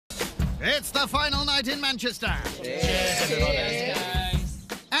It's the final night in Manchester. Cheers, guys.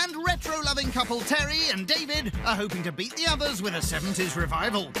 And retro-loving couple Terry and David are hoping to beat the others with a 70s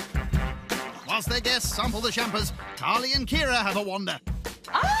revival. Whilst their guests sample the champers, Carly and Kira have a wander.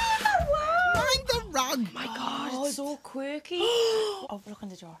 Ah, wow! Mind the rug! Oh my God, it's all quirky. Oh, look in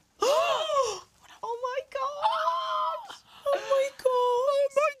the jar. Oh my God! Oh my God!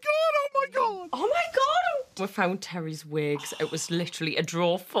 Oh my God! Oh my God! Oh my God! We found Terry's wigs. It was literally a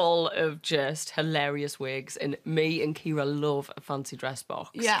drawer full of just hilarious wigs, and me and Kira love a fancy dress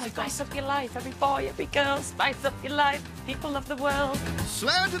box. Yeah. Spice up your life, every boy, every girl. Spice up your life, people of the world.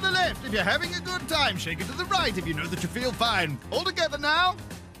 Swear to the left if you're having a good time. Shake it to the right if you know that you feel fine. All together now.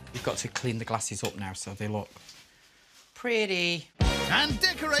 You've got to clean the glasses up now so they look pretty. And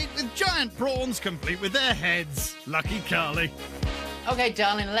decorate with giant prawns complete with their heads. Lucky Carly. OK,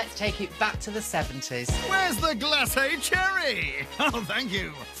 darling, let's take it back to the 70s. Where's the glacé cherry? Oh, thank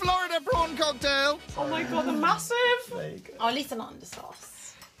you. Florida prawn cocktail. Oh my God, they're massive. Oh, at least they're not under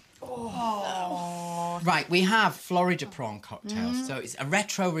sauce. Oh. Right, we have Florida prawn cocktails, so it's a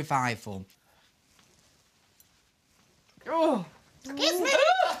retro revival. Oh. Excuse me.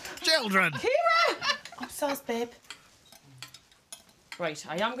 Children. Kira! Oh, sauce, babe. Right,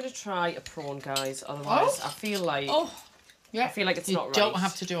 I am going to try a prawn, guys. Otherwise, I feel like... Oh. I feel like it's you not right. don't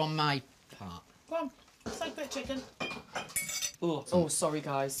have to do on my part. Go on. It's like a bit of chicken. Oh, sorry,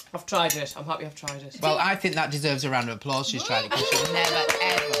 guys. I've tried it. I'm happy I've tried it. Well, I think that deserves a round of applause. She's tried it because she's never,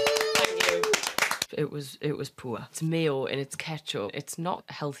 ever. Thank you. It was poor. It's mayo and it's ketchup. It's not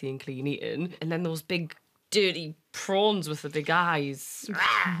healthy and clean eating. And then those big, dirty prawns with the big eyes.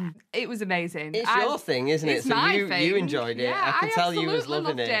 It was amazing. It's your thing, isn't it? It's So my you thing. enjoyed it. Yeah, I could tell you was absolutely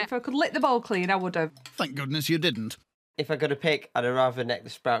loving loved it. If I could lick the bowl clean, I would have. Thank goodness you didn't. If I got to pick, I'd rather neck the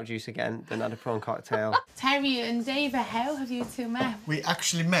sprout juice again than had a prawn cocktail. Terry and David, how have you two met? We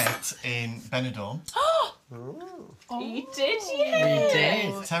actually met in Benidorm. You did, yeah. We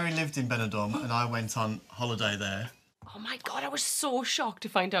did. Terry lived in Benidorm and I went on holiday there. Oh my God, I was so shocked to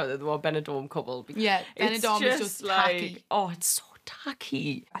find out that they were a Benidorm couple. Yeah, It's Benidorm is just tacky. Oh, it's so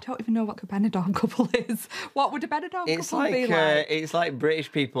tacky. I don't even know what a Benidorm couple is. What would a Benidorm It's couple like, be like? it's like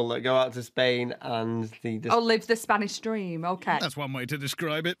British people that go out to Spain and they just... Oh, live the Spanish dream. Okay. That's one way to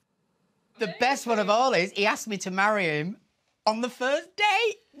describe it. The best one of all is he asked me to marry him on the first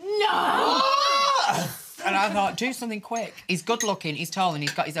date. No! And I thought, do something quick. He's good looking, he's tall, and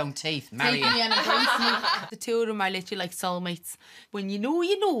he's got his own teeth. Marry him. Me and embrace me. The two of them are literally like soulmates. When you know,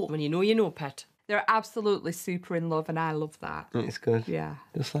 you know. When you know, pet. They're absolutely super in love, and I love that. It's good. Yeah.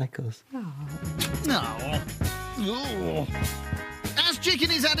 Just like us. No. Ooh. As chicken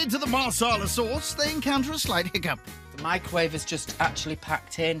is added to the marsala sauce, they encounter a slight hiccup. The microwave is just actually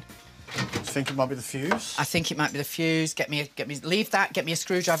packed in. I think it might be the fuse. I think it might be the fuse. Leave that. Get me a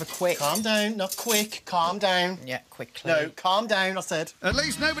screwdriver quick. Calm down, not quick. Calm down. Yeah, quickly. No, calm down, I said. At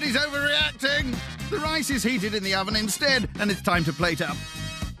least nobody's overreacting. The rice is heated in the oven instead, and it's time to plate up.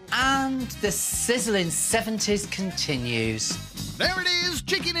 And the sizzling 70s continues. There it is,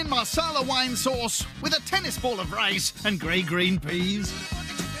 chicken in marsala wine sauce with a tennis ball of rice and grey-green peas.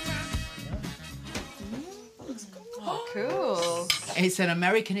 Oh, cool. It's an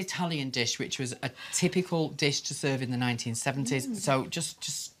American-Italian dish, which was a typical dish to serve in the 1970s. So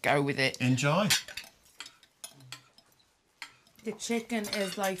just go with it. Enjoy. The chicken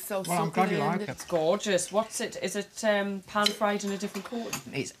is like so Well, I'm glad you like it. It's gorgeous. What's it? Is it pan-fried in a different coating?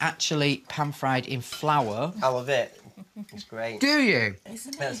 It's actually pan-fried in flour. I love it. It's great. Do you?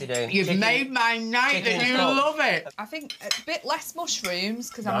 Fancy doing You've chicken. made my night that you cooked. love it. I think a bit less mushrooms,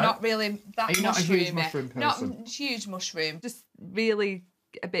 because I'm Right. not really that Are you not a huge mushroomy. mushroom person? Not huge mushroom. Just really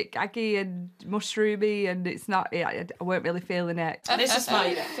a bit gaggy and mushroomy, and it's not... I weren't really feeling it. This is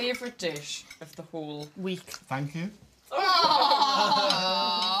my favourite dish of the whole week. Thank you.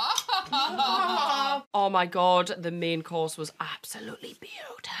 Oh my God, the main course was absolutely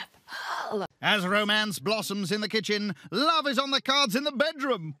beautiful. As romance blossoms in the kitchen, love is on the cards in the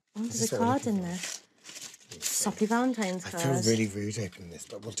bedroom. There's a card in there. Soppy Valentine's card. I feel really rude opening this,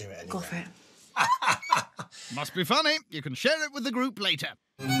 but we'll do it anyway. Go for it. Must be funny. You can share it with the group later.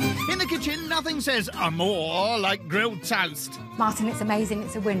 In the kitchen, nothing says amour like grilled toast. Martin, it's amazing.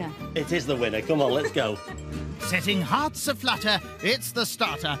 It's a winner. It is the winner. Come on, let's go. Setting hearts aflutter, it's the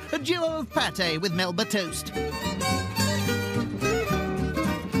starter, a duo of pâté with Melba toast.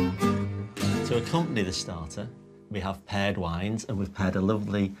 To accompany the starter, we have paired wines, and we've paired a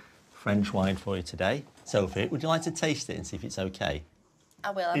lovely French wine for you today. Sophie, would you like to taste it and see if it's okay? I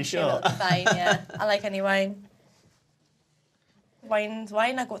will, I'm You sure sure? it'll be fine, yeah. I like any wine. Wine's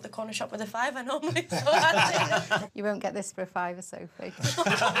wine. I go to the corner shop with a £5 normally. You won't get this for a £5, Sophie.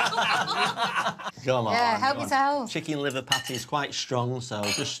 Come on. Yeah, help come on. yourself. Chicken liver patty is quite strong, so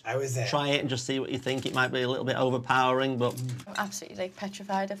just How is it? try it and just see what you think. It might be a little bit overpowering, but I'm absolutely like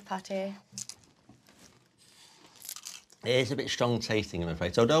petrified of pate. it is a bit strong tasting, I'm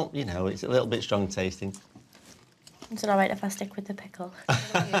afraid. So don't, you know, it's a little bit strong tasting. Is it all right if I stick with the pickle?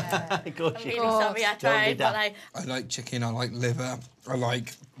 Of course I'm you really can. sorry I Don't be tried, but daft. I like chicken, I like liver, I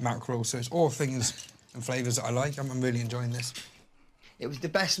like mackerel, so it's all things and flavours that I like. I'm really enjoying this. It was the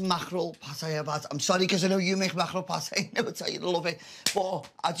best mackerel pate I've had. I'm sorry, because I know you make mackerel pate. I never tell you to love it. But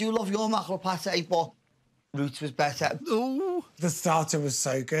I do love your mackerel pate, but Ruth's was better. Ooh. The starter was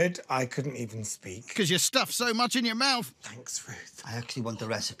so good, I couldn't even speak. Because you stuffed so much in your mouth. Thanks, Ruth. I actually want the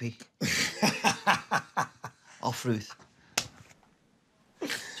recipe. Off Ruth.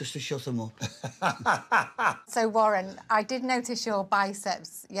 Just to shut them up. So, Warren, I did notice your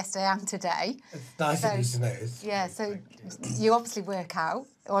biceps yesterday and today. It's nice of you to notice. Yeah, so you obviously work out,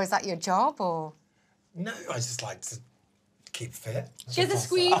 or is that your job, or...? No, I just like to keep fit. Give the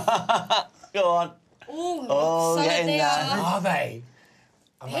squeeze. Go on. Oh, solid get in they there. are. Are they?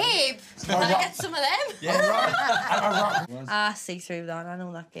 Babe, can I get some of them? Yeah, right. I see through that. I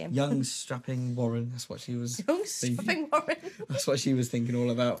know that game. Young, strapping Warren. That's what she was Young, thinking. strapping Warren. That's what she was thinking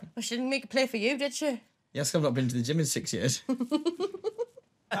all about. Well, she didn't make a play for you, did she? Yes, I've not been to the gym in 6 years.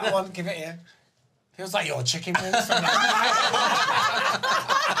 That one, give it here. Feels like your chicken wings.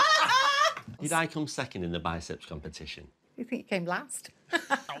 Did I come second in the biceps competition? You think you came last?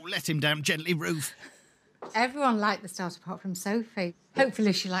 Oh, let him down gently, Ruth. Everyone liked the start apart from Sophie.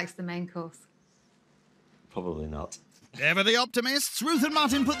 Hopefully she likes the main course. Probably not. Ever the optimists, Ruth and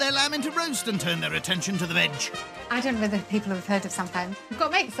Martin put their lamb into roast and turned their attention to the veg. I don't know whether people have heard of something. We've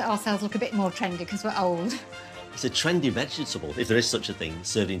got to make ourselves look a bit more trendy because we're old. It's a trendy vegetable, if there is such a thing,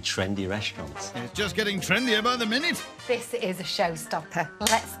 served in trendy restaurants. It's just getting trendier by the minute. This is a showstopper.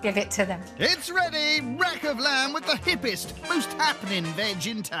 Let's give it to them. It's ready! Rack of lamb with the hippest, most happening veg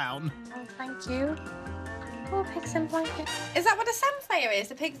in town. Oh, thank you. Oh, pigs in blanket. Is that what a samphire is?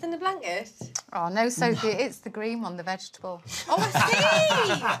 The pigs in the blanket? Oh, no, Sophie, it's the green one, the vegetable. Oh, I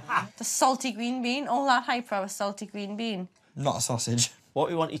see! The salty green bean. All that hype for a salty green bean. Not a sausage. What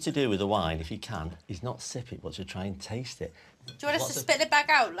we want you to do with the wine, if you can, is not sip it, but to try and taste it. Do you want us to spit it back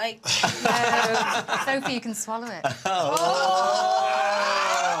out, like? No, Sophie, you can swallow it.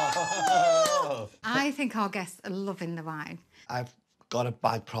 I think our guests are loving the wine. I've got a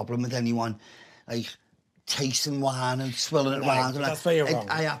bad problem with anyone, like, tasting wine and swilling it around. And that's where you're wrong.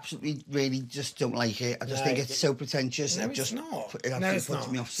 I absolutely, really just don't like it. I just think it's so pretentious. No, it just, it's not. It No, absolutely it's puts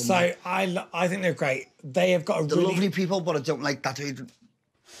not. me off somewhere. So I think they're great. They have got a They're really... lovely people, but I don't like that.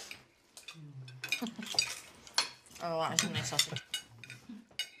 Oh, that is a nice sausage.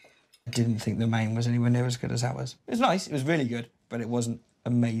 I didn't think the main was anywhere near as good as ours. It was nice, it was really good, but it wasn't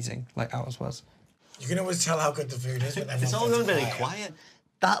amazing like ours was. You can always tell how good the food is when It's all everyone's going very quiet.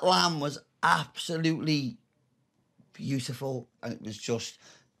 That lamb was absolutely beautiful, and it was just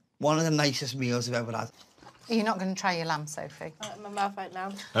one of the nicest meals I've ever had. Are you not going to try your lamb, Sophie? In my mouth right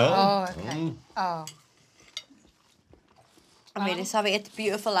now. Oh, OK. Oh. I'm really sorry. It's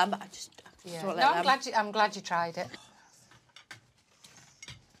beautiful lamb, but I just Yeah. don't No, like I'm glad you tried it.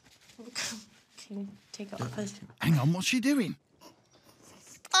 Can you take it off first? Hang on, what's she doing?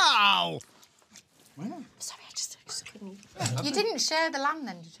 Ow! Sorry, I just couldn't. You didn't share the lamb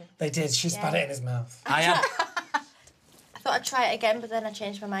then, did you? They did. She spat it in his mouth. I thought I'd try it again, but then I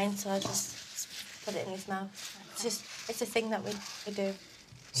changed my mind, so I just put it in his mouth. It's a thing that we do.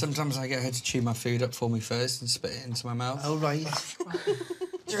 Sometimes I get her to chew my food up for me first and spit it into my mouth. Oh, right.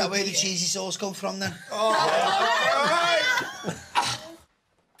 Is that where the cheesy sauce come from, then?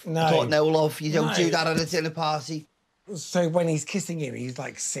 No. I don't know, love. You don't No. do that at a dinner party. So when he's kissing you, he's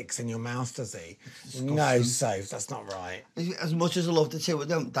like 6 in your mouth, does he? No, Soph, that's not right. As much as I love the two of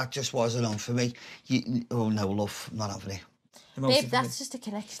them, that just wasn't on for me. Oh, no, love, I'm not having it. Babe, that's just a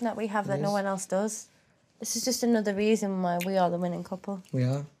connection that we have that no one else does. This is just another reason why we are the winning couple. We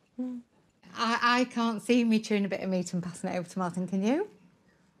are. I can't see me chewing a bit of meat and passing it over to Martin, can you?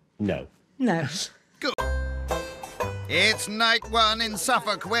 No. No. Good. It's night one in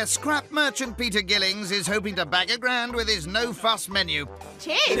Suffolk, where scrap merchant Peter Gillings is hoping to bag $1,000 with his no-fuss menu.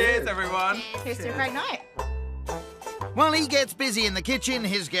 Cheers! Cheers, everyone! Cheers to a great night. While he gets busy in the kitchen,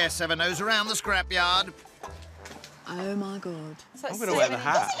 his guests have a nose around the scrapyard. Oh my god. I'm going to wear the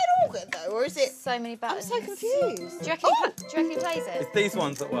hat. Is it an organ though, or is it so many buttons? I'm so confused. Do you reckon he plays it? It's these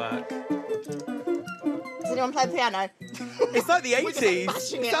ones that work. Does Does anyone play the piano? It's like the 80s.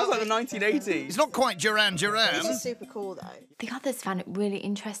 bashing It it, sounds like aren't the 1980s. It's not quite Duran Duran. This is super cool, though. The others found it really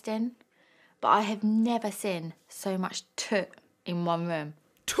interesting, but I have never seen so much toot in one room.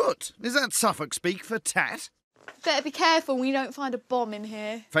 Toot? Is that Suffolk speak for tat? Better be careful we don't find a bomb in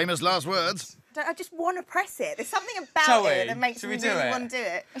here. Famous last words. I just want to press it. There's something about Shall it we? that makes Should me we do really it? want to do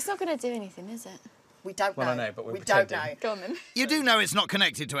it. It's not going to do anything, is it? We don't know. Well, I know, but we're we pretending. don't know. Go on then. You do know it's not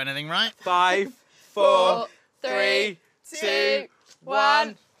connected to anything, right? 5, 4, 3, 2,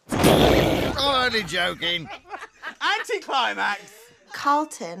 1. Oh, only joking. Anticlimax.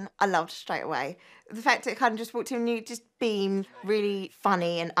 Carlton, I loved straight away. The fact that it kind of just walked in and you just beam, really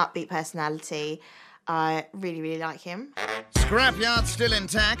funny and upbeat personality. I really, really like him. Scrapyard still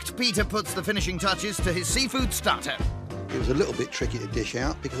intact. Peter puts the finishing touches to his seafood starter. It was a little bit tricky to dish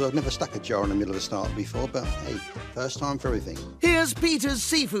out because I'd never stuck a jar in the middle of the starter before, but hey, first time for everything. Here's Peter's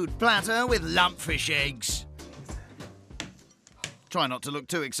seafood platter with lumpfish eggs. Try not to look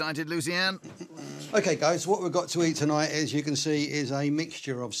too excited, Lucy-Anne. OK, guys, what we've got to eat tonight, as you can see, is a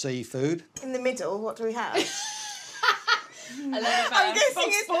mixture of seafood. In the middle, what do we have? I love I'm guessing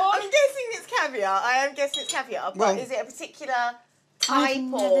it's caviar. I am guessing it's caviar, but Well- is it a particular type I've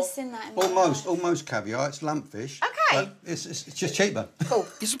never or...? seen that in my life. Almost caviar, it's lumpfish. OK. But it's just cheaper. Cool.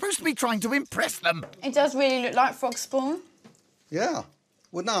 You're supposed to be trying to impress them. It does really look like frog spawn. Yeah.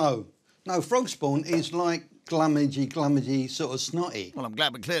 Well, no, frog spawn is like glummy, sort of snotty. Well, I'm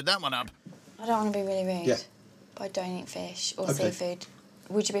glad we cleared that one up. I don't want to be really rude, Yeah. but I don't eat fish or Okay. seafood.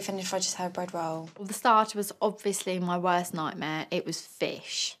 Would you be offended if I just had a bread roll? Well, the starter was obviously my worst nightmare. It was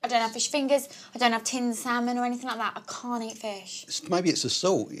fish. I don't have fish fingers. I don't have tinned salmon or anything like that. I can't eat fish. Maybe it's the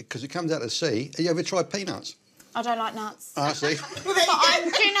salt, because it comes out of the sea. Have you ever tried peanuts? I don't like nuts. I see. But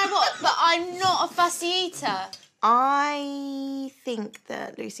do you know what? But I'm not a fussy eater. I think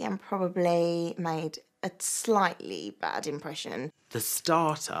that Lucy-Anne probably made a slightly bad impression. The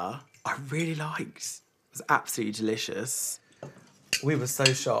starter, I really liked. It was absolutely delicious. We were so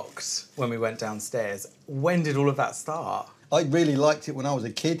shocked when we went downstairs. When did all of that start? I really liked it when I was a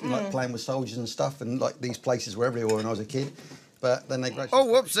kid, like playing with soldiers and stuff, and like these places were everywhere when I was a kid. But then they gradually... Oh,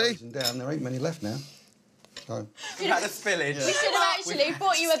 whoopsie. ...closing down. There ain't many left now. So... We had a spillage. We should have actually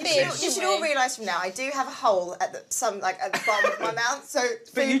bought you a beer. You should all realise from now, I do have a hole at the bottom of my mouth, so...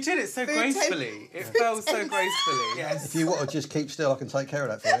 But you did it so gracefully. It fell so gracefully. Yes. If you want to just keep still, I can take care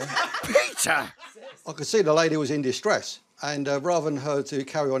of that for you. Peter! I could see the lady was in distress, and rather than her to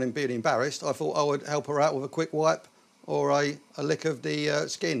carry on in being embarrassed, I thought I would help her out with a quick wipe or a lick of the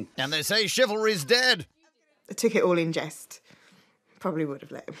skin. And they say chivalry's dead. I took it all in jest. Probably would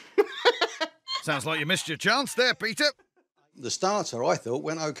have let him. Sounds like you missed your chance there, Peter. The starter, I thought,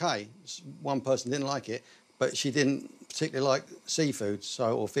 went OK. One person didn't like it, but she didn't particularly like seafood,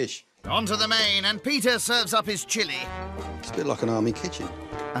 or fish. On to the main, and Peter serves up his chilli. It's a bit like an army kitchen.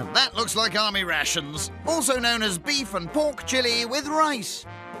 And that looks like army rations, also known as beef and pork chilli with rice.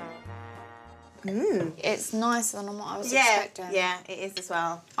 It's nicer than what I was expecting. Yeah, it is as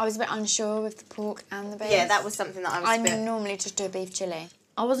well. I was a bit unsure with the pork and the beef. Yeah, that was something that I was a bit... normally just do a beef chilli.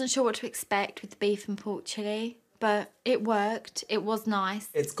 I wasn't sure what to expect with the beef and pork chilli, but it worked. It was nice.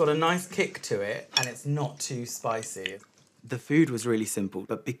 It's got a nice kick to it, and it's not too spicy. The food was really simple,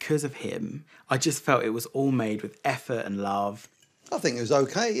 but because of him, I just felt it was all made with effort and love. I think it was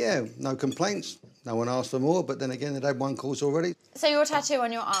OK, yeah. No complaints. No one asked for more, but then again, they'd had one course already. So your tattoo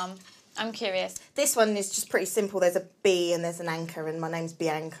on your arm, I'm curious. This one is just pretty simple. There's a B and there's an anchor, and my name's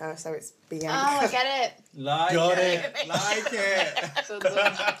Bianca, so it's Bianca. Oh, I get it. Like it.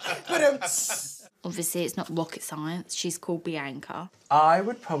 Obviously, it's not rocket science. She's called Bianca. I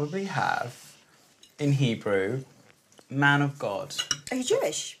would probably have, in Hebrew, man of God. Are you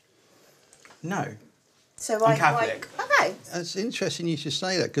Jewish? No. So I'm Catholic. Okay. It's interesting you should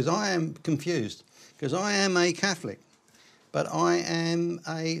say that, because I am confused. Because I am a Catholic, but I am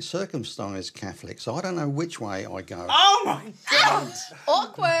a circumcised Catholic, so I don't know which way I go. Oh, my God!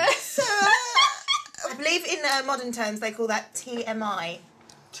 Awkward. So, I believe in modern terms they call that TMI.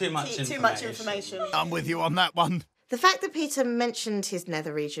 Too much information. Too much information. I'm with you on that one. The fact that Peter mentioned his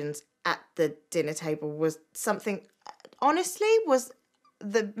nether regions at the dinner table was something, honestly, was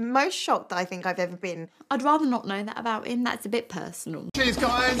the most shocked that I think I've ever been. I'd rather not know that about him. That's a bit personal. Cheers,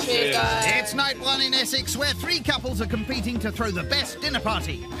 guys. Cheers, guys. It's night one in Essex, where three couples are competing to throw the best dinner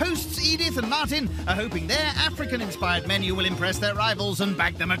party. Hosts Edith and Martin are hoping their African-inspired menu will impress their rivals and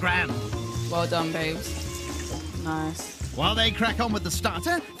bag them a grand. Well done, babes. Nice. While they crack on with the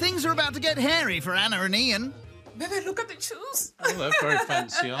starter, things are about to get hairy for Anna and Ian. Baby, look at the shoes. Oh, they're very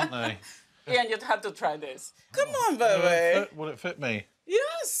fancy, aren't they? Ian, you'd have to try this. Come on, baby. Will it fit me?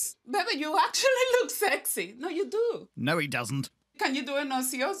 Yes. Baby, you actually look sexy. No, you do. No, he doesn't. Can you do an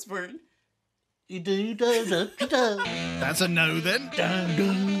Ozzy Osbourne? You do, do. That's a no then.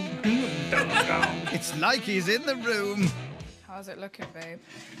 It's like he's in the room. How's it looking, babe?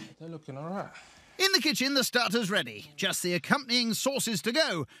 They're looking all right. In the kitchen, the starter's ready. Just the accompanying sauces to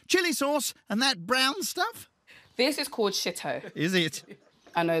go. Chilli sauce and that brown stuff. This is called shito. Is it?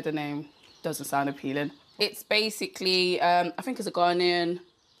 I know the name doesn't sound appealing. It's basically, I think it's a Ghanaian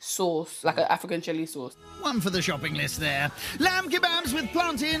sauce, like an African chili sauce. One for the shopping list there. Lamb kebabs with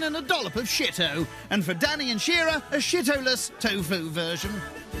plantain and a dollop of shito. And for Danny and Shearer, a shitoless tofu version.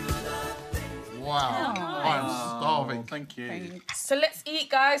 Wow. I'm starving. Thank you. So let's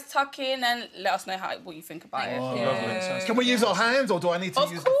eat, guys. Tuck in and let us know what you think about it. Lovely. Can we use our hands, or do I need to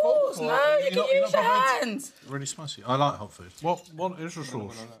use Of course, the fork? no, you can use your hands. Really spicy. I like hot food. What is the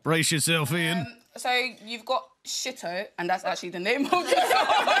sauce? Brace yourself, Ian. So you've got shito, and that's actually the name of it.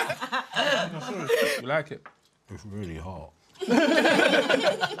 You like it? It's really hot.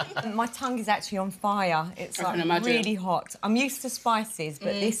 My tongue is actually on fire. It's I can like imagine. really hot. I'm used to spices,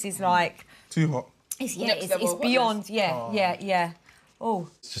 but this is like Too hot. it's Next level it's hotness. beyond. Yeah. Oh,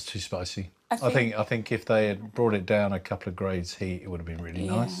 It's just too spicy. I I think if they had brought it down a couple of grades heat, it would have been really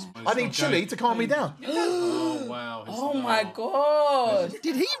nice. I need chilli to calm me down. Oh, wow. Oh my god.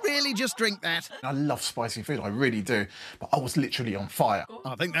 Did he really just drink that? I love spicy food, I really do. But I was literally on fire.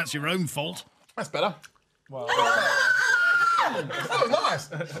 I think that's your own fault. That's better. Wow. That was nice.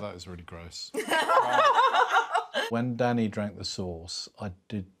 Oh, that was really gross. When Danny drank the sauce, I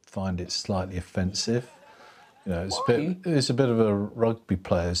did find it slightly offensive. You know, it's a bit of a rugby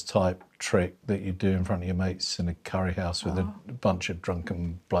player's type trick that you do in front of your mates in a curry house with a bunch of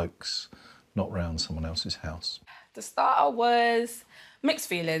drunken blokes, not round someone else's house. The starter was mixed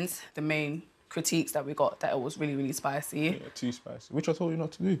feelings. The main critiques that we got, that it was really, really spicy. Yeah, too spicy. Which I told you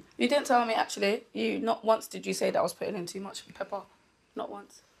not to do. You didn't tell me, actually. You not once did you say that I was putting in too much pepper. Not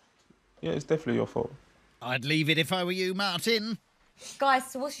once. Yeah, it's definitely your fault. I'd leave it if I were you, Martin.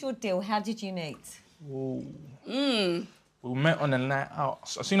 guys, so what's your deal? How did you meet? Whoa. We met on a night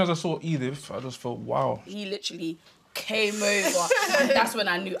out. As soon as I saw Edith, I just thought, wow. He literally came over, and that's when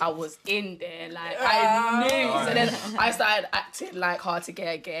I knew I was in there. Like, I knew. So then I started acting like hard to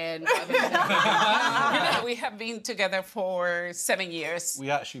get again. We have been together for 7 years.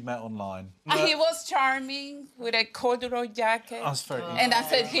 We actually met online. And he was charming with a corduroy jacket. That's very And I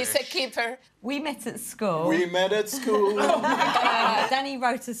said, he's a keeper. We met at school. We met at school. Danny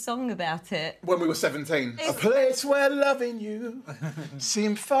wrote a song about it. When we were 17. A place where loving you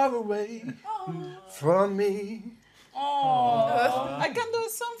seemed far away from me. I can do a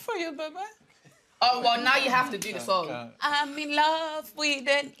song for you, baby. Oh, well, now you have to do the song. I'm in love with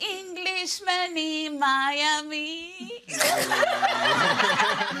an Englishman in Miami.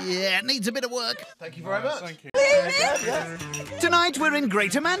 Yeah, it needs a bit of work. Thank you very much. Thank you. Tonight we're in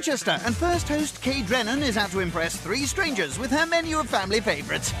Greater Manchester, and first host Kay Drennan is out to impress 3 strangers with her menu of family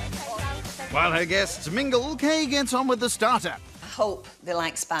favourites. While her guests mingle, Kay gets on with the starter. I hope they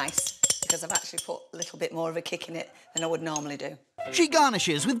like spice, because I've actually put a little bit more of a kick in it than I would normally do. She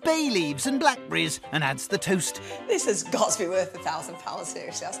garnishes with bay leaves and blackberries and adds the toast. This has got to be worth £1,000,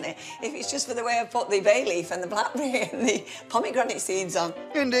 seriously, hasn't it? If it's just for the way I put the bay leaf and the blackberry and the pomegranate seeds on.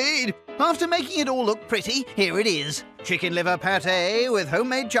 Indeed. After making it all look pretty, here it is. Chicken liver pate with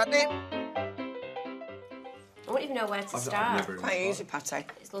homemade chutney. I don't even know where to start. Quite easy, pate.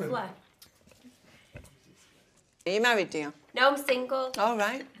 It's lovely. Are you married, dear? No, I'm single. All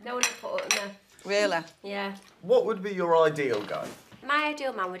right. No one will put up with me. Really? Yeah. What would be your ideal guy? My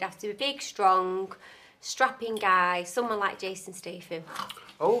ideal man would have to be big, strong, strapping guy, someone like Jason Statham.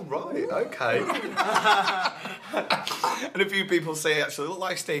 Oh, right, okay. And a few people say actually look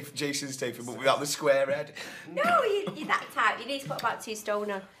like Jason Statham, but without the square head. No, you're that type. You need to put about 2 stone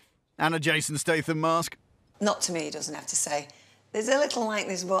on. And a Jason Statham mask. Not to me, he doesn't have to say. There's a little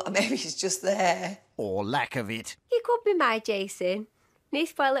likeness, but maybe it's just there. Or lack of it. He could be my Jason.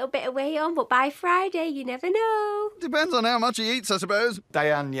 Needs to put a little bit of weight on, but by Friday, you never know. Depends on how much he eats, I suppose.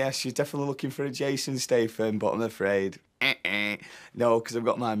 Diane, yes, she's definitely looking for a Jason Statham, but I'm afraid. No, because I've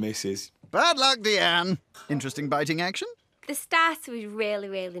got my missus. Bad luck, Deanne. Interesting biting action. The starter was really,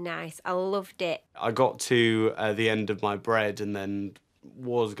 really nice. I loved it. I got to the end of my bread and then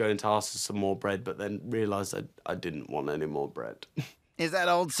was going to ask for some more bread, but then realised I didn't want any more bread. Is that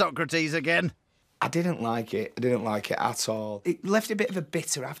old Socrates again? I didn't like it. I didn't like it at all. It left a bit of a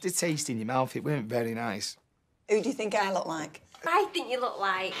bitter aftertaste in your mouth. It weren't very nice. Who do you think I look like? I think you look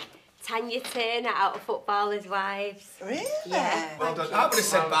like Tanya Turner out of Footballers' Wives. Really? Yeah. Well done. I would have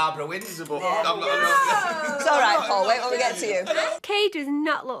said Barbara Windsor, but I'm not. It's all right, Paul. Wait when we get to you. Kay does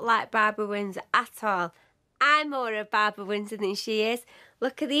not look like Barbara Windsor at all. I'm more of Barbara Windsor than she is.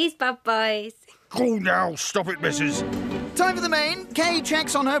 Look at these bad boys. Cool now, stop it, missus. Time for the main. Kay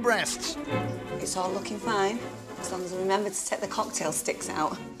checks on her breasts. It's all looking fine, as long as I remember to take the cocktail sticks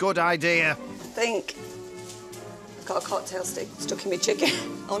out. Good idea. I think I've got a cocktail stick stuck in my chicken.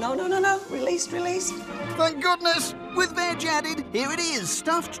 Oh, no, no, no, no. Released, released. Thank goodness. With veg added, here it is.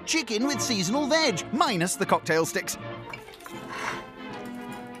 Stuffed chicken with seasonal veg, minus the cocktail sticks.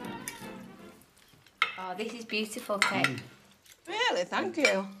 Oh, this is beautiful, Kay. Really? Thank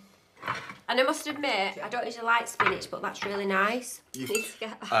you. And I must admit, I don't usually like spinach, but that's really nice.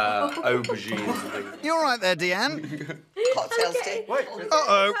 Aubergines, I think. You all right there, Deanne? Cocktail stick.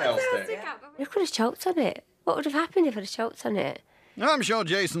 Uh-oh. You could have choked on it. What would have happened if I'd have choked on it? I'm sure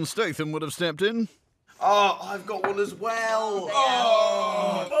Jason Statham would have stepped in. Oh, I've got one as well.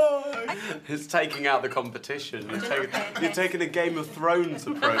 Oh. It's taking out the competition. You're taking a Game of Thrones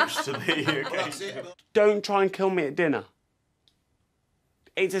approach to the occasion. Don't try and kill me at dinner.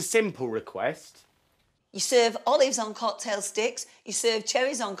 It's a simple request. You serve olives on cocktail sticks, you serve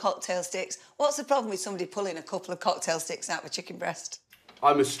cherries on cocktail sticks. What's the problem with somebody pulling a couple of cocktail sticks out of a chicken breast?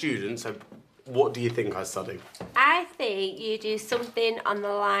 I'm a student, so what do you think I study? I think you do something on the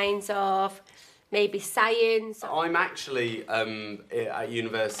lines of maybe science. I'm actually at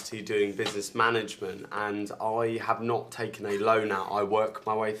university doing business management, and I have not taken a loan out. I work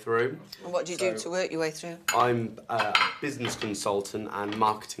my way through. And what do you do to work your way through? I'm a business consultant and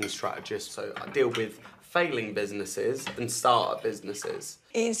marketing strategist, so I deal with failing businesses and start-up businesses.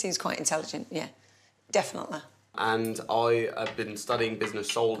 Ian seems quite intelligent, yeah, definitely. And I have been studying business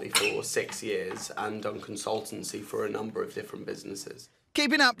solely for 6 years and done consultancy for a number of different businesses.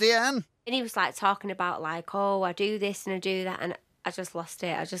 Keeping up, Deanne. And he was like talking about like, oh, I do this and I do that, and I just lost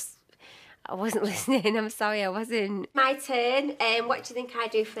it. I wasn't listening. I'm sorry, I wasn't. My turn. What do you think I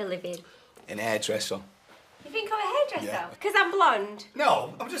do for a living? An hairdresser. You think I'm a hairdresser? Yeah. Because I'm blonde.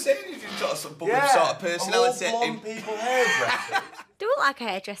 No, I'm just saying you've got some bubbly sort of personality. All blonde people hairdressers. Do I look like a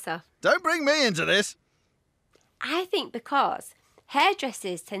hairdresser? Don't bring me into this. I think because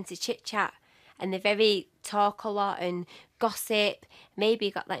hairdressers tend to chit-chat and they talk a lot and gossip. Maybe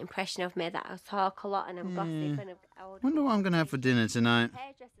you got that impression of me that I talk a lot and I'm gossip. And Wonder what I'm going to have for dinner tonight.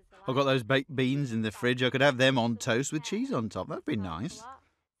 I've got those baked beans in the fridge. I could have them on toast with cheese on top. That'd be nice.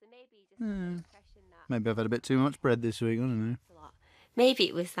 Maybe I've had a bit too much bread this week. I don't know. Maybe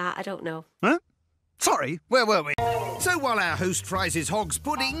it was that. I don't know. Huh? Sorry, where were we? So while our host fries his hog's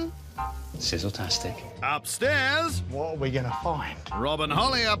pudding... Sizzle-tastic. Upstairs... What are we going to find? Rob and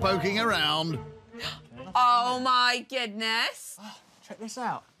Holly are poking around. Oh, my goodness. Oh, check this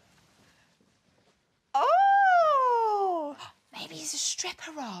out. Oh! Maybe he's a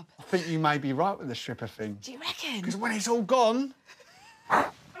stripper, Rob. I think you may be right with the stripper thing. Do you reckon? Because when it's all gone...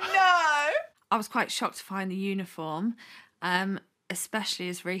 No! I was quite shocked to find the uniform, especially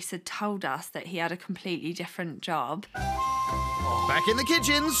as Reese had told us that he had a completely different job. Back in the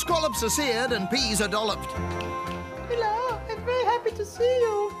kitchen, scallops are seared and peas are dolloped. Hello, I'm very happy to see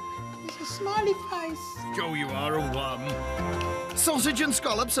you. It's a smiley face. Joe, you are a one. Sausage and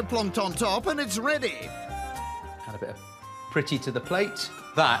scallops are plonked on top and it's ready. Add a bit of pretty to the plate.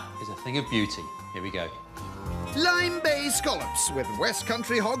 That is a thing of beauty. Here we go. Lime Bay scallops with West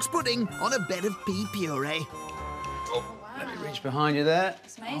Country hog's pudding on a bed of pea puree. Let me reach behind you there.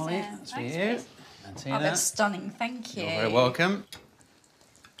 It's amazing. Holly, that's for Thanks, you. Reese. And Oh, Tina. that's stunning. Thank you. You're very welcome.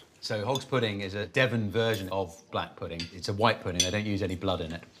 So hog's pudding is a Devon version of black pudding. It's a white pudding. They don't use any blood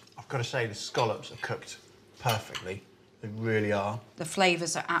in it. I've got to say, the scallops are cooked perfectly. They really are. The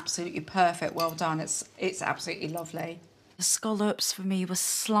flavours are absolutely perfect. Well done. It's absolutely lovely. The scallops for me were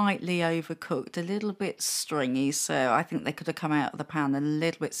slightly overcooked, a little bit stringy, so I think they could have come out of the pan a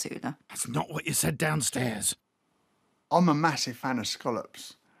little bit sooner. That's not what you said downstairs. I'm a massive fan of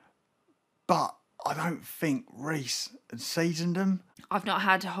scallops, but I don't think Reese had seasoned them. I've not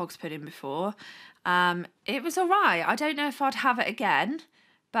had a hog's pudding before. It was all right. I don't know if I'd have it again,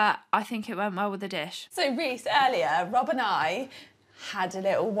 but I think it went well with the dish. So, Reese, earlier, Rob and I had a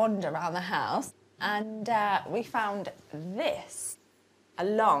little wander around the house and we found this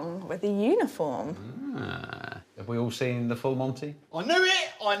along with the uniform. Have we all seen the full Monty? I knew it,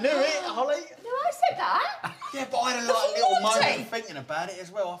 Holly. No, I said that. Yeah, but I had a little moment thinking about it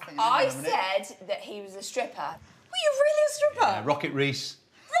as well. I said that he was a stripper. Were you really a stripper? Rocket Reese.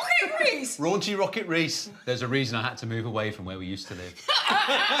 Rocket Reese! Raunchy Rocket Reese. There's a reason I had to move away from where we used to live.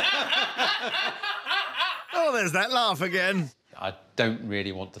 Oh, there's that laugh again. I don't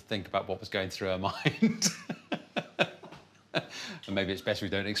really want to think about what was going through her mind. And maybe it's best we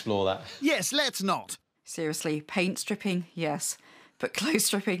don't explore that. Yes, let's not. Seriously, paint stripping, yes. But clothes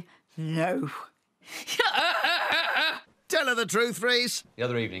stripping, no. Tell her the truth, Reese. The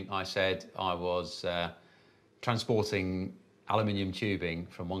other evening, I said I was transporting aluminium tubing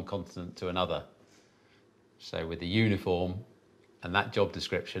from one continent to another. So with the uniform and that job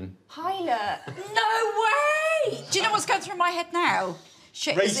description... Pilot! No way! Do you know what's going through my head now?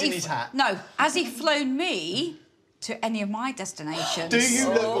 Raising his hat. No, has he flown me to any of my destinations? Do you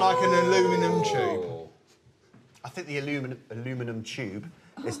look like an aluminium tube? I think the aluminum tube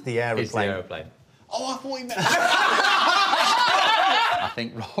is the aeroplane. It's the aeroplane. Oh, I thought he meant... I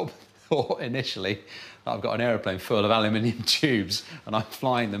think Rob thought initially that I've got an aeroplane full of aluminium tubes and I'm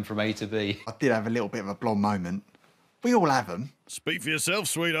flying them from A to B. I did have a little bit of a blonde moment. We all have them. Speak for yourself,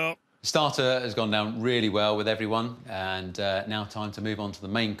 sweetheart. Starter has gone down really well with everyone, and now time to move on to the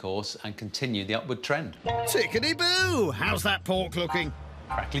main course and continue the upward trend. Tickety-boo! How's that pork looking?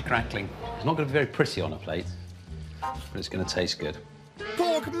 Crackly crackling. It's not going to be very pretty on a plate, but it's going to taste good.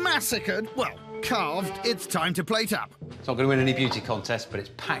 Pork massacred? Well, carved. It's time to plate up. It's not going to win any beauty contest, but it's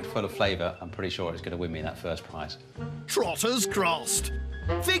packed full of flavour. I'm pretty sure it's going to win me that first prize. Trotters crossed.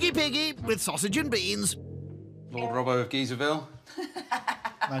 Figgy piggy with sausage and beans. Lord Robbo of Geezerville.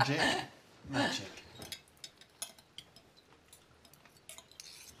 Magic. Magic.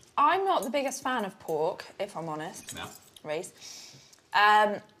 I'm not the biggest fan of pork, if I'm honest. No. Reese.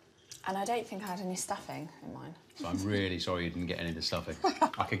 And I don't think I had any stuffing in mine. So I'm really sorry you didn't get any of the stuffing.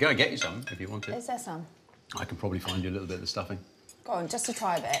 I could go and get you some if you wanted. Is there some? I can probably find you a little bit of the stuffing. Go on, just to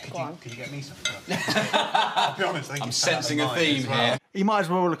try a bit. Go on. Could you get me some? I'll be honest, I think I'm sensing a theme here. He might as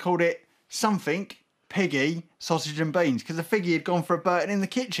well have called it something, piggy, sausage and beans, because the figgy had gone for a Burton in the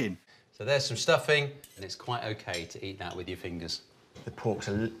kitchen. So there's some stuffing, and it's quite OK to eat that with your fingers. The pork's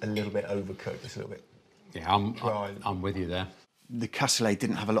a little bit overcooked, it's a little bit... Yeah, I'm with you there. The cassoulet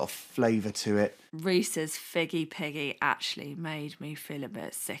didn't have a lot of flavour to it. Reese's Figgy Piggy actually made me feel a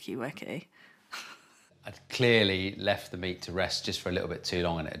bit sicky-wicky. I'd clearly left the meat to rest just for a little bit too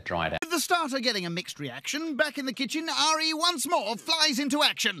long and it had dried out. With the starter getting a mixed reaction, back in the kitchen, Ari once more flies into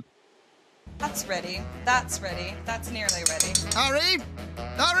action. That's ready. That's ready. That's nearly ready. Ari!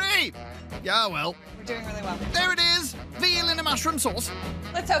 Ari! Yeah, well. We're doing really well. There it is. Veal in a mushroom sauce.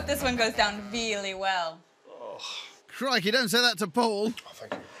 Let's hope this one goes down really well. Crikey, don't say that to Paul. Oh,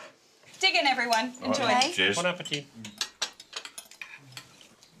 thank you. Dig in, everyone. Enjoy. Right. Cheers. Bon appetit.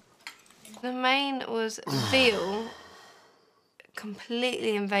 The main was veal,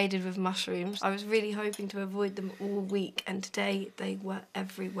 completely invaded with mushrooms. I was really hoping to avoid them all week, and today they were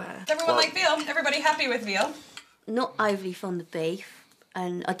everywhere. Does everyone like veal? Everybody happy with veal? Not overly fond of beef,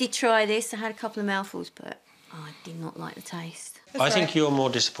 and I did try this. I had a couple of mouthfuls, but I did not like the taste. I think you're more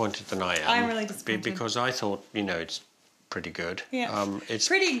disappointed than I am. I'm really disappointed. Because I thought, you know, it's pretty good. Yeah. It's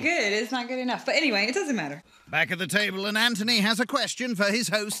pretty good. It's not good enough. But anyway, it doesn't matter. Back at the table, and Anthony has a question for his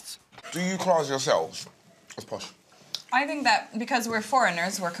hosts. Do you class yourselves as posh? I think that because we're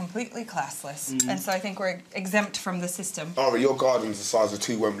foreigners, we're completely classless. And so I think we're exempt from the system. Oh, but your garden's the size of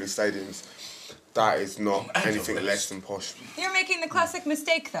 2 Wembley stadiums. That is not anything less than posh. You're making the classic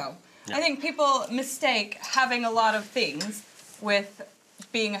mistake, though. Yeah. I think people mistake having a lot of things with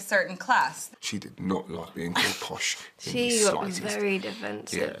being a certain class. She did not like being called posh. She got very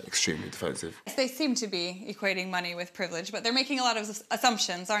defensive. Yeah, extremely defensive. They seem to be equating money with privilege, but they're making a lot of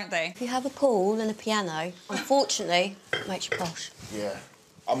assumptions, aren't they? If you have a pool and a piano, unfortunately, it makes you posh. Yeah.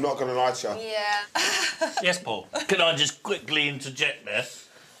 I'm not going to lie to you. Yeah. Yes, Paul. Can I just quickly interject there?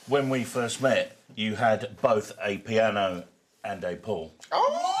 When we first met, you had both a piano and a pool. More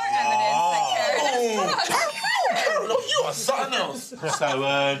evidence that Karen is posh. Look, you are something else.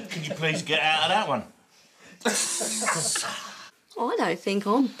 So, can you please get out of that one? I don't think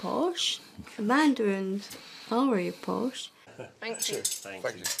I'm posh. Amanda and Ari are posh. Thank you. Thank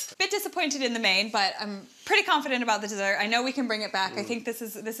you. Bit disappointed in the main, but I'm pretty confident about the dessert. I know we can bring it back. I think this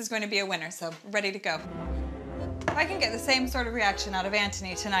is going to be a winner, so ready to go. If I can get the same sort of reaction out of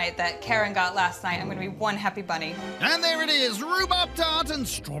Anthony tonight that Karen got last night, I'm going to be one happy bunny. And there it is, rhubarb tart and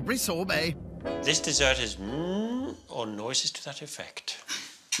strawberry sorbet. This dessert is or noises to that effect.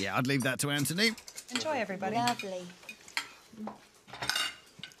 Yeah, I'd leave that to Anthony. Enjoy, everybody. Lovely.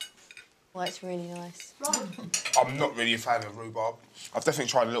 Well, it's really nice. I'm not really a fan of rhubarb. I've definitely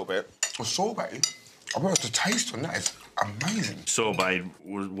tried a little bit. The sorbet, I'll be honest, the taste on that is amazing. Sorbet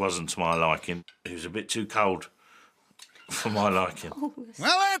wasn't to my liking. It was a bit too cold for my liking.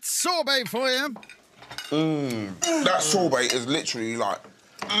 Well, that's sorbet for you. That sorbet is literally like,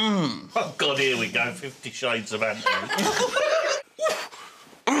 Oh, God, here we go. 50 Shades of Anthony.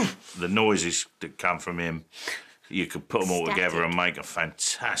 the noises that come from him, you could put them all together and make a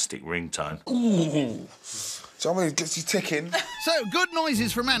fantastic ringtone. Ooh. So it gets you ticking. So, good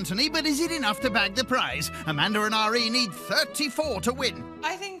noises from Anthony, but is it enough to bag the prize? Amanda and Ari need 34 to win.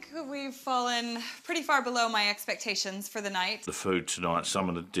 I think we've fallen pretty far below my expectations for the night. The food tonight, some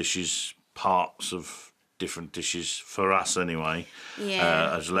of the dishes, parts of different dishes, for us anyway,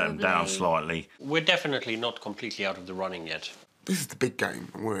 has let them down slightly. We're definitely not completely out of the running yet. This is the big game,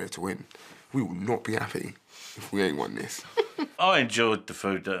 and we're here to win. We will not be happy if we ain't won this. I enjoyed the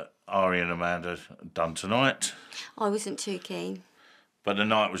food that Ari and Amanda had done tonight. I wasn't too keen. But the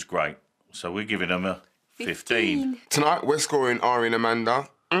night was great, so we're giving them a 15. Tonight, we're scoring Ari and Amanda.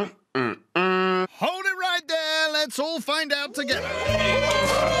 Hold it right there. Let's all find out together.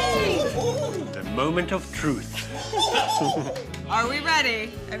 The moment of truth. Are we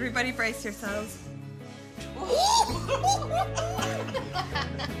ready? Everybody brace yourselves.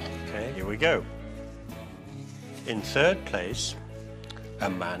 Okay, here we go. In third place,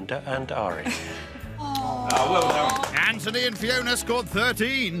 Amanda and Ari. Well done. Anthony and Fiona scored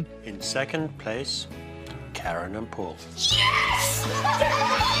 13. In second place, Karen and Paul. Yes!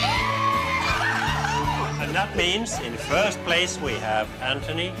 And that means in first place we have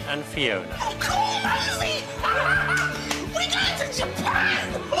Anthony and Fiona. Oh, cool, Rosie! We're going to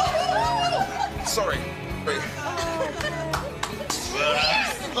Japan! Sorry.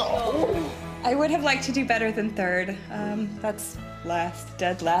 I would have liked to do better than third. That's last,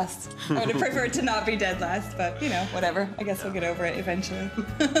 dead last. I would have preferred to not be dead last, but, you know, whatever. I guess we'll get over it eventually.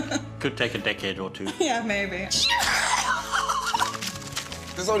 Could take a decade or two. Yeah, maybe.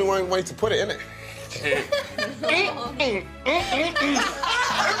 There's only one way to put it, innit?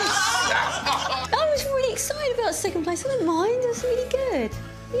 I was really excited about second place. I don't mind. It was really good.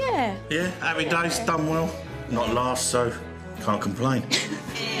 Yeah. Yeah, happy days, done well. Not last, so can't complain.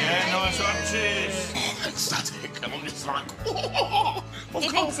 Yeah, nice one, cheers. Ecstatic, and I'm just like... He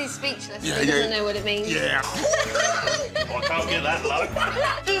thinks he's speechless. Yeah, He doesn't yeah. know what it means. Yeah. I can't get that low.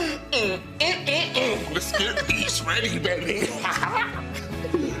 Let's get these ready, baby.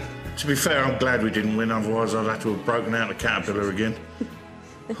 To be fair, I'm glad we didn't win, otherwise I'd have to have broken out the caterpillar again.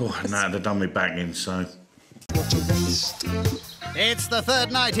 Oh, and that'd have done me back in, so... It's the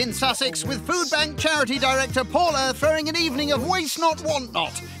third night in Sussex, with Food Bank charity director Paula throwing an evening of waste not, want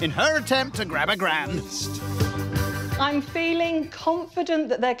not in her attempt to grab a grand. I'm feeling confident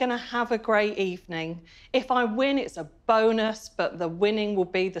that they're going to have a great evening. If I win, it's a bonus, but the winning will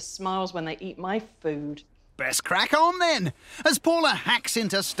be the smiles when they eat my food. Best crack on then. As Paula hacks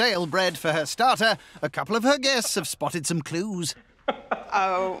into stale bread for her starter, a couple of her guests have spotted some clues.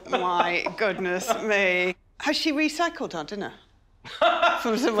 Oh, my goodness me. Has she recycled our dinner?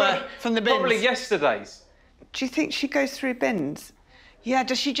 From somewhere, from the bins? Probably yesterday's. Do you think she goes through bins? Yeah,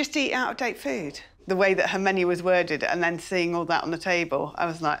 does she just eat out-of-date food? The way that her menu was worded and then seeing all that on the table, I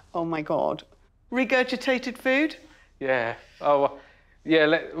was like, oh, my God. Regurgitated food? Yeah. Oh, yeah,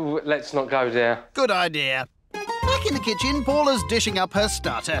 let's not go there. Good idea. Back in the kitchen, Paula's dishing up her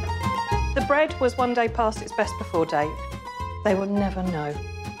starter. The bread was one day past its best before date. They will never know.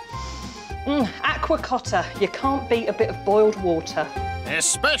 Aqua cotta. You can't beat a bit of boiled water.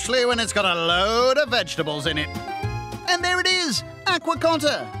 Especially when it's got a load of vegetables in it. And there it is, aqua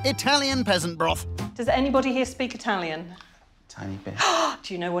cotta, Italian peasant broth. Does anybody here speak Italian? Tiny bit.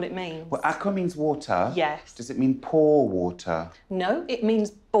 Do you know what it means? Well, aqua means water. Yes. Does it mean pour water? No, it means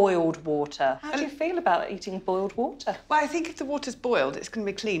boiled water. How do you feel about eating boiled water? Well, I think if the water's boiled, it's going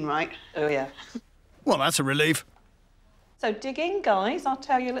to be clean, right? Oh, yeah. Well, that's a relief. So dig in, guys. I'll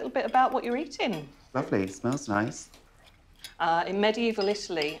tell you a little bit about what you're eating. Lovely, it smells nice. In medieval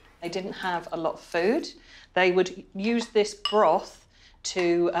Italy, they didn't have a lot of food. They would use this broth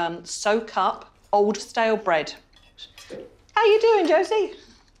to soak up old stale bread. How you doing, Josie?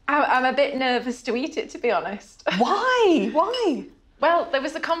 I'm a bit nervous to eat it, to be honest. Why? Why? Well, there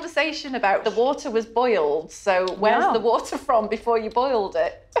was a conversation about the water was boiled, so where's the water from before you boiled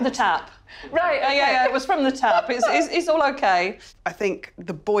it? The tap. Right, okay. Yeah, it was from the tap. It's all okay. I think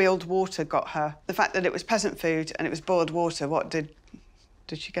the boiled water got her. The fact that it was peasant food and it was boiled water, did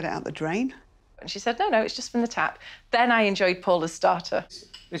she get it out the drain? And she said, no, it's just from the tap. Then I enjoyed Paula's starter.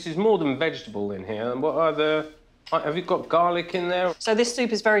 This is more than vegetable in here. What are the... Have you got garlic in there? So this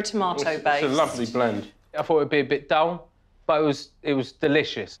soup is very tomato-based. It's a lovely blend. I thought it'd be a bit dull, but it was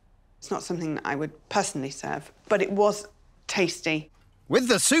delicious. It's not something that I would personally serve, but it was tasty. With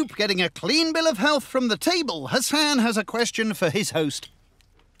the soup getting a clean bill of health from the table, Hassan has a question for his host.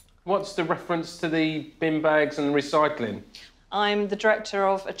 What's the reference to the bin bags and recycling? I'm the director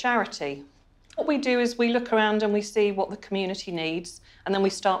of a charity. What we do is we look around and we see what the community needs, and then we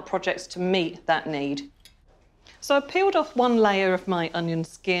start projects to meet that need. So I peeled off one layer of my onion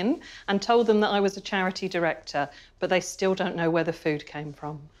skin and told them that I was a charity director, but they still don't know where the food came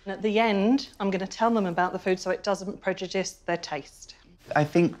from. And at the end, I'm going to tell them about the food so it doesn't prejudice their taste. I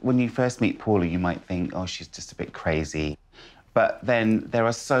think when you first meet Paula, you might think, oh, she's just a bit crazy. But then there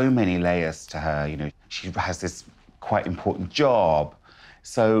are so many layers to her, you know. She has this quite important job.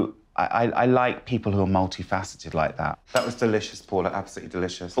 So I like people who are multifaceted like that. That was delicious, Paula, absolutely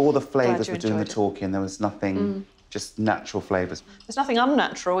delicious. All the flavours were doing the talking. There was nothing, just natural flavours. There's nothing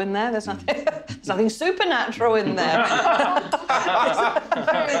unnatural in there. There's nothing, there's nothing supernatural in there.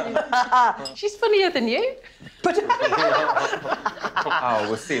 She's funnier than you. But Oh,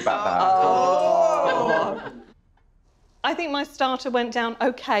 we'll see about that. Oh. I think my starter went down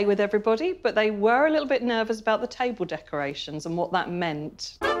OK with everybody, but they were a little bit nervous about the table decorations and what that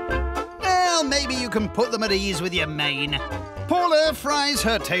meant. Well, maybe you can put them at ease with your main. Paula fries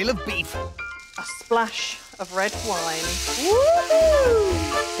her tail of beef. A splash of red wine.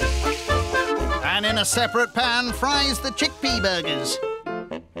 And in a separate pan, fries the chickpea burgers.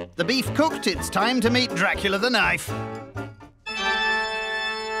 The beef cooked, it's time to meet Dracula the knife.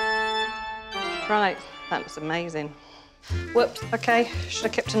 Right, that was amazing. Whoops, OK, should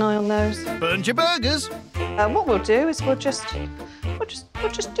have kept an eye on those. Burned your burgers. What we'll do is we'll just do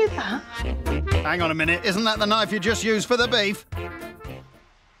that. Hang on a minute, isn't that the knife you just used for the beef?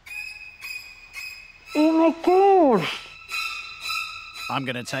 Oh my God! I'm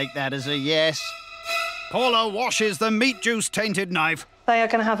going to take that as a yes. Paula washes the meat juice tainted knife. They are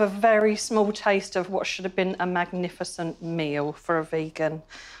going to have a very small taste of what should have been a magnificent meal for a vegan.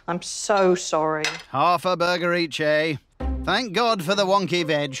 I'm so sorry. Half a burger each, eh? Thank God for the wonky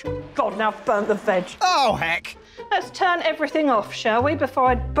veg. God, now I've burnt the veg. Oh, heck. Let's turn everything off, shall we, before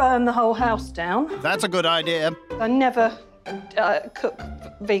I burn the whole house down? That's a good idea. I never cook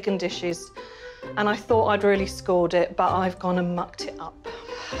vegan dishes, and I thought I'd really scored it, but I've gone and mucked it up.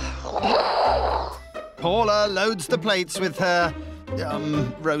 Paula loads the plates with her,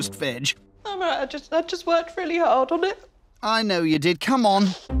 roast veg. I'm all right, I just worked really hard on it. I know you did. Come on.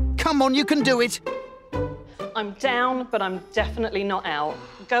 Come on, you can do it. I'm down, but I'm definitely not out.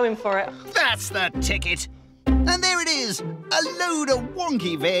 Going for it. That's the ticket. And there it is, a load of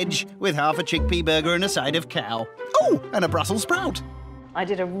wonky veg with half a chickpea burger and a side of cow. Oh, and a Brussels sprout. I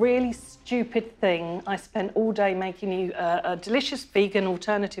did a really stupid thing. I spent all day making you a delicious vegan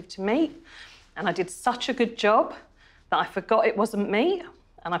alternative to meat, and I did such a good job that I forgot it wasn't meat,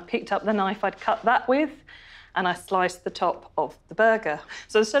 and I picked up the knife I'd cut that with, and I sliced the top of the burger.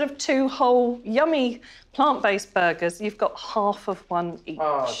 So instead of 2 whole, yummy, plant-based burgers, you've got half of one each.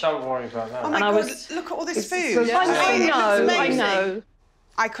 Oh, don't worry about that. Oh my God, look at all this food. I know.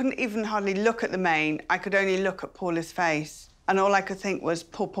 I couldn't even hardly look at the main. I could only look at Paula's face. And all I could think was,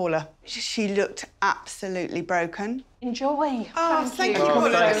 poor Paula. She looked absolutely broken. Enjoy. Oh, thank you, Oh,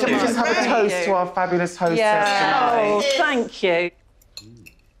 Paula. thank you. Can we just have a toast to our fabulous hostess tonight? Oh, thank you.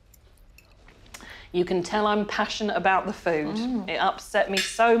 You can tell I'm passionate about the food. It upset me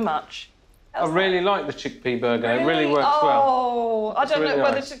so much. I really like the chickpea burger. It really works Oh, well. I don't It's know really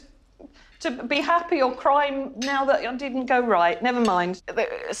whether nice. to be happy or cry now that I didn't go right. Never mind.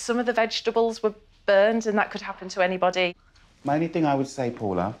 Some of the vegetables were burned, and that could happen to anybody. My only thing I would say,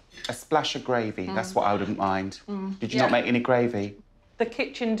 Paula, a splash of gravy. That's what I wouldn't mind. Did you not make any gravy? The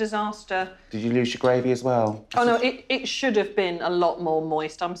kitchen disaster. Did you lose your gravy as well? Oh, no, it should have been a lot more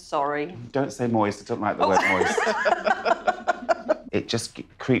moist. I'm sorry. Don't say moist. I don't like the word moist. It just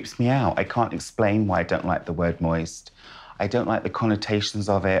creeps me out. I can't explain why I don't like the word moist. I don't like the connotations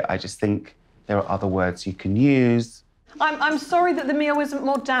of it. I just think there are other words you can use. I'm sorry that the meal isn't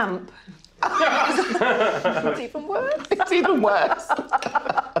more damp. It's even worse. It's even worse.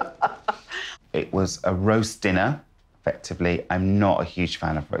 It was a roast dinner. Effectively, I'm not a huge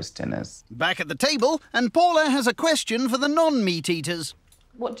fan of roast dinners. Back at the table, and Paula has a question for the non-meat eaters.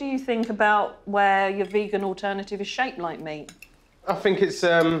 What do you think about where your vegan alternative is shaped like meat? I think it's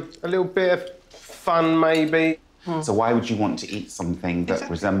a little bit of fun, maybe. So why would you want to eat something that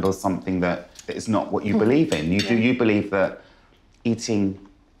resembles something that is not what you believe in? You believe that eating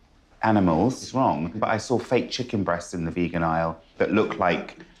animals is wrong, but I saw fake chicken breasts in the vegan aisle that look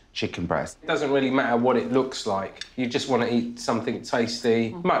like chicken breast. It doesn't really matter what it looks like. You just want to eat something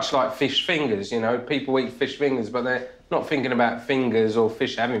tasty, much like fish fingers, you know. People eat fish fingers, but they're not thinking about fingers or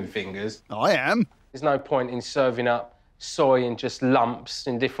fish having fingers. I am. There's no point in serving up soy in just lumps,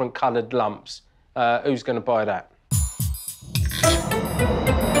 in different coloured lumps. Who's going to buy that?